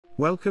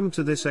Welcome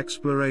to this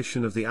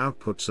exploration of the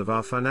outputs of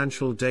our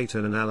financial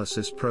data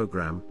analysis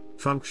program,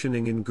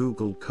 functioning in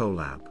Google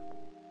Colab.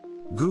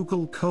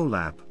 Google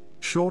Colab,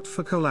 short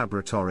for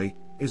Collaboratory,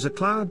 is a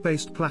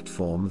cloud-based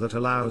platform that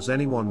allows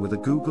anyone with a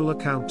Google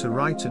account to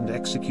write and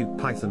execute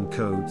Python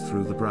code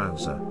through the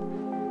browser.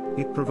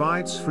 It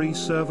provides free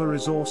server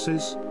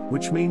resources,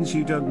 which means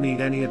you don't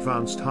need any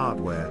advanced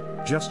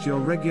hardware, just your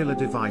regular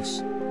device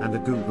and a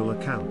Google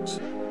account.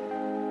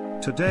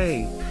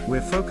 Today, we're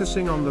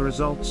focusing on the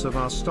results of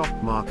our stock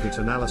market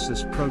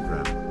analysis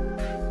program.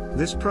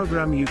 This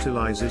program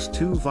utilizes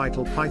two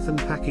vital Python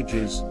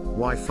packages,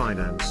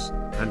 yFinance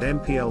and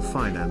MPL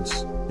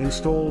Finance,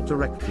 installed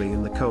directly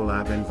in the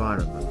Colab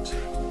environment.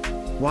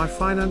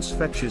 yFinance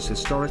fetches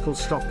historical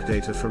stock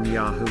data from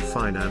Yahoo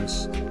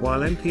Finance,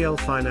 while MPL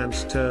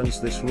Finance turns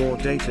this raw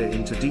data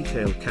into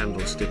detailed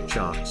candlestick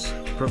charts,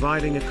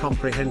 providing a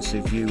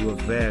comprehensive view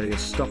of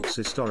various stocks'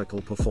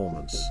 historical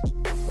performance.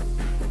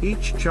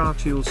 Each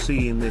chart you'll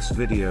see in this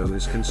video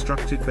is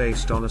constructed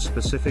based on a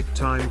specific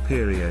time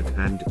period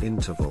and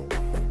interval.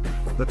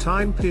 The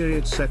time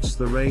period sets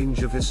the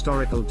range of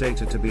historical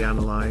data to be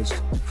analyzed,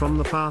 from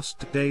the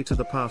past day to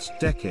the past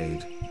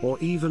decade, or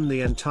even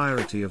the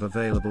entirety of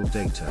available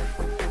data.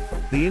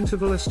 The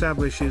interval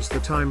establishes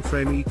the time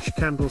frame each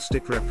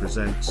candlestick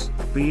represents,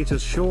 be it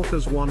as short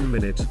as 1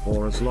 minute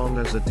or as long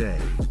as a day.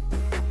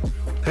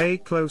 Pay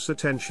close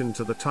attention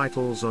to the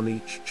titles on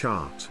each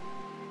chart.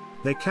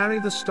 They carry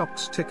the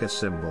stock's ticker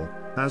symbol,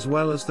 as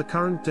well as the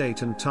current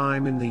date and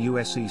time in the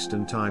US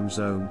Eastern Time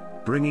Zone,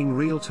 bringing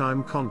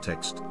real-time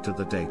context to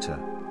the data.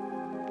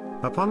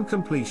 Upon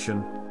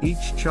completion,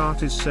 each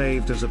chart is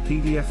saved as a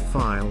PDF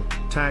file,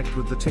 tagged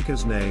with the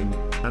ticker's name,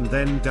 and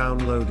then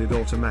downloaded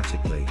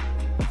automatically.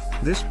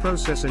 This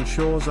process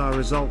ensures our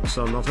results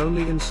are not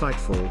only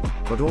insightful,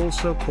 but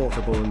also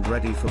portable and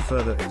ready for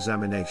further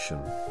examination.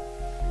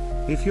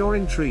 If you're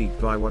intrigued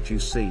by what you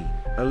see,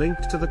 a link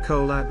to the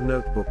Colab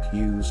notebook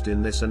used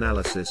in this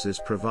analysis is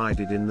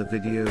provided in the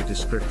video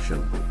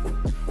description.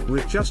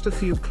 With just a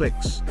few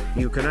clicks,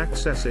 you can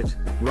access it,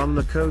 run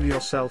the code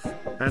yourself,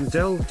 and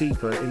delve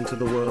deeper into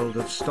the world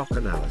of stock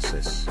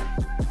analysis.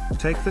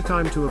 Take the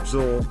time to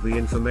absorb the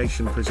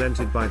information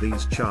presented by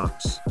these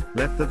charts,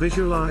 let the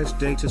visualized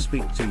data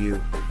speak to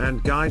you,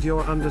 and guide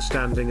your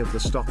understanding of the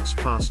stock's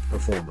past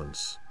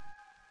performance.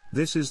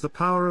 This is the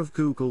power of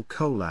Google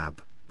Colab,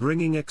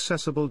 bringing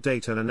accessible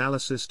data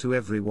analysis to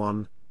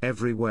everyone,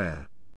 everywhere.